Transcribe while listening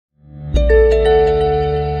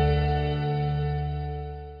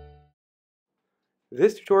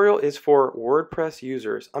This tutorial is for WordPress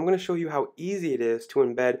users. I'm going to show you how easy it is to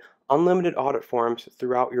embed unlimited audit forms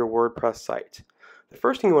throughout your WordPress site. The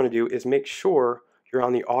first thing you want to do is make sure you're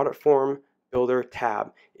on the Audit Form Builder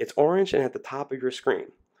tab. It's orange and at the top of your screen.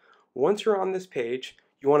 Once you're on this page,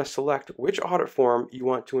 you want to select which audit form you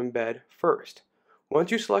want to embed first. Once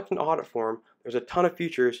you select an audit form, there's a ton of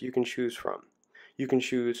features you can choose from. You can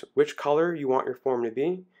choose which color you want your form to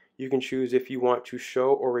be. You can choose if you want to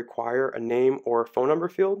show or require a name or a phone number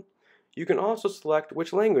field. You can also select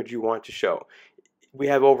which language you want to show. We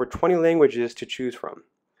have over 20 languages to choose from.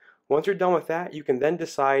 Once you're done with that, you can then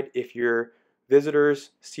decide if your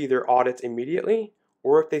visitors see their audits immediately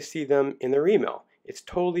or if they see them in their embed. It's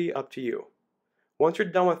totally up to you. Once you're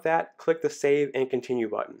done with that, click the Save and Continue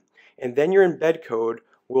button, and then your embed code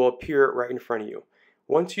will appear right in front of you.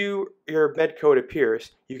 Once your embed code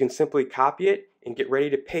appears, you can simply copy it and get ready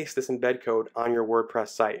to paste this embed code on your WordPress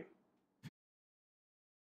site.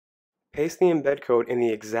 Paste the embed code in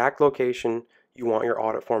the exact location you want your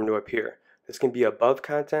audit form to appear. This can be above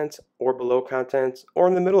contents or below contents or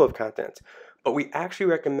in the middle of contents, but we actually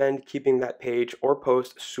recommend keeping that page or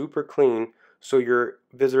post super clean so your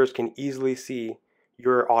visitors can easily see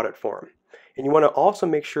your audit form. And you want to also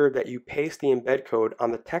make sure that you paste the embed code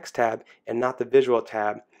on the text tab and not the visual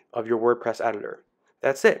tab of your WordPress editor.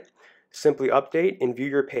 That's it. Simply update and view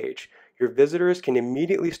your page. Your visitors can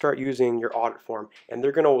immediately start using your audit form, and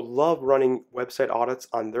they're going to love running website audits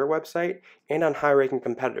on their website and on high-ranking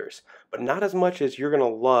competitors, but not as much as you're going to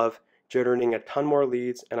love generating a ton more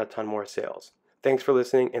leads and a ton more sales. Thanks for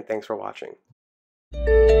listening, and thanks for watching.